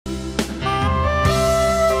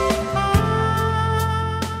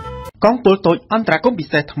កងពលតូចអន្តរកម្មពិ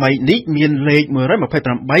សេសថ្មីនេះមានលេខ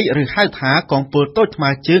128ឬហៅថាកងពលតូចថ្មើ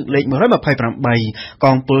រជើងលេខ128ក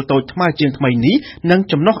ងពលតូចថ្មើរជើងថ្មីនេះនឹង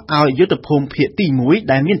ចំណុះឲ្យយុទ្ធភូមិភាគទី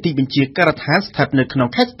1ដែលមានទីបញ្ជាការដ្ឋានស្ថិតនៅក្នុង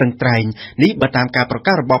ខេត្តស្ទឹងត្រែងនេះបើតាមការប្រ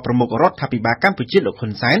កាសរបស់ប្រមុខរដ្ឋាភិបាលកម្ពុជាលោកហ៊ុ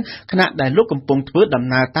នសែនខណៈដែលលោកកំពុងធ្វើដំ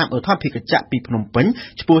ណើរតាមឧទ្ធម្ភាគចក្រពីភ្នំពេញ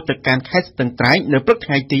ឆ្ពោះទៅកាន់ខេត្តស្ទឹងត្រែងនៅព្រឹក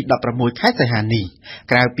ថ្ងៃទី16ខែសីហានេះ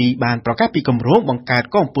ក្រៅពីបានប្រកាសពីគម្រោងបង្កើត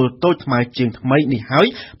កងពលតូចថ្មើរជើងថ្មីនេះហើយ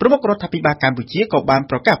ប្រមុខរដ្ឋាភិបាលកម្ពុជាក៏បាន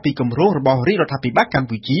ប្រកាសពីគម្រោងរបស់រាជរដ្ឋាភិបាលកម្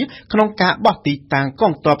ពុជាក្នុងការបោះទីតាំងក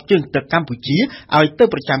ងទ័ពជើងទឹកកម្ពុជាឲ្យទៅ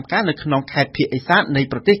ប្រចាំការនៅក្នុងខេត្តភាគឦសាននៃ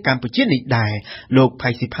ប្រទេសកម្ពុជានេះដែរលោកផៃ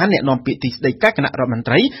ស៊ីផានអ្នកនាំពាក្យទីស្តីការគណៈរដ្ឋមន្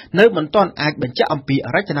ត្រីនៅមិនទាន់អាចបញ្ជាក់អំពី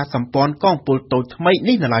រចនាសម្ព័ន្ធកងពលតូចថ្មី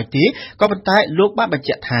នេះនៅឡើយទេក៏ប៉ុន្តែលោកបានបញ្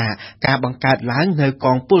ជាក់ថាការបង្កើតឡើងនៅក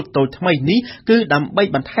ងពលតូចថ្មីនេះគឺដើម្បី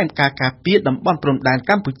បន្ថែមការការពារតំបន់ព្រំដែន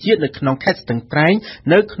កម្ពុជានៅក្នុងខេត្តស្ទឹងត្រែង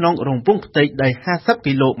នៅក្នុងរង្វង់ផ្ទៃដី50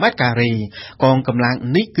គីឡូម៉ែត្រការ៉េកងកម្លាំង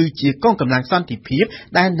នេះគឺជាកងកម្លាំងសន្តិភាព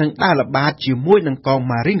ដែលនឹងដើរល្បាតជាមួយនឹងកង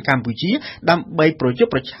ម៉ារីនកម្ពុជាដើម្បីប្រយុទ្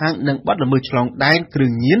ធប្រឆាំងនឹងបទល្មើសឆ្លងដែនគ្រឿ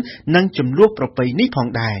ងញៀននិងចំនួនប្រពៃនេះផង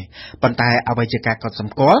ដែរប៉ុន្តែអ្វីជាការកត់ស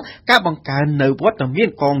ម្គាល់ការបង្កើននៅវត្តមាន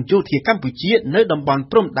កងយោធាកម្ពុជានៅតំបន់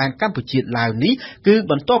ព្រំដែនកម្ពុជាឡាវនេះគឺ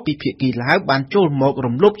បន្ទាប់ពីភាគីឡាវបានចូលមក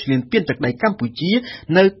រំលោភឈ្លានពានទឹកដីកម្ពុជា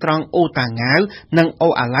នៅត្រង់អូតាងាវនិងអូ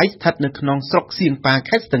អាឡៃស្ថិតនៅក្នុងស្រុកសៀងប៉ា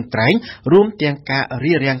ខេត្តស្ទឹងត្រែងរួមទាំងការ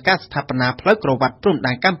រារាំងការស្ថាបនាផ្លូវក្រវ៉ាត់ព្រំ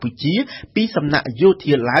ដែនកម្ពុជាពីសំណាក់យោ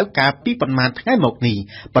ធាឡាវកាលពីប៉ុន្មានថ្ងៃមកនេះ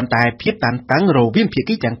ប៉ុន្តែភាពតានតឹងរវាងភា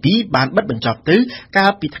គីទាំងពីរបានបិទបញ្ចប់ទៅកា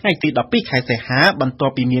លពីថ្ងៃទី12ខែសីហាបន្ទា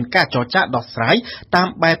ប់ពីមានការចរចាដោះស្រាយតាម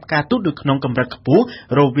បែបការទូតនៅក្នុងកម្រិតខ្ពស់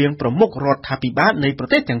រវាងប្រមុខរដ្ឋាភិបាលនៃប្រ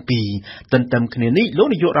ទេសទាំងពីរទន្ទឹមគ្នានេះលោក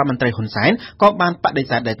នាយករដ្ឋមន្ត្រីហ៊ុនសែនក៏បានបដិ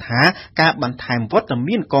សេធដែរថាការបន្ថែមវត្ត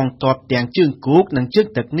មានកងទ័ពទាំងជើងគោកនិងជើង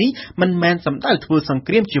ទឹកនេះមិនមែនសំដៅធ្វើសង្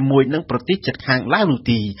គ្រាមជាមួយនឹងប្រទេសជិតខាងឡើយនោះ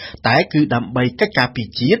ទេតែគឺដើម្បីកិច្ចការពារ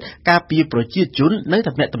ជាតិការពារប្រជាជននិង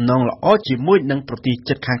ទំនាក់ទំនងល្អជាមួយនឹងប្រទេស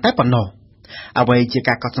ជិតខាងតែប៉ុណ្ណោះអ្វីជា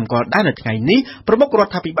ការកត់សម្គាល់ដែរនៅថ្ងៃនេះប្រមុខរ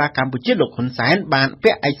ដ្ឋាភិបាលកម្ពុជាលោកហ៊ុនសែនបាន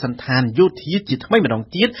ពាក់ឯកសណ្ឋានយោធាជាថ្មីម្ដង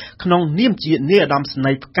ទៀតក្នុងនាមជានាយឧត្តមស្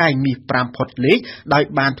នេហ៍ផ្កាយមាស5ផុតលេខដោយ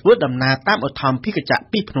បានធ្វើដំណើរតាមឧទ្ធម្ភាគចក្រ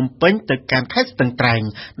ពីភ្នំពេញទៅកាន់ខេត្តស្ទឹងត្រែង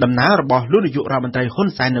ដំណើររបស់លោកនាយករដ្ឋមន្ត្រីហ៊ុន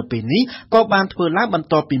សែននៅពេលនេះក៏បានធ្វើឡើងបន្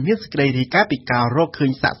ទាប់ពីមានសេចក្តីរាយការណ៍ពីការរកឃើ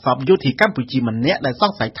ញសាកសពយោធាកម្ពុជាម្នាក់ដែលស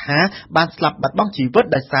ង្ស័យថាបានស្លាប់បាត់បង់ជីវិត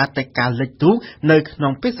ដោយសារតែការលិចទូកនៅក្នុ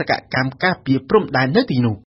ងបេសកកម្មការពារព្រំដែននៅទីនោះ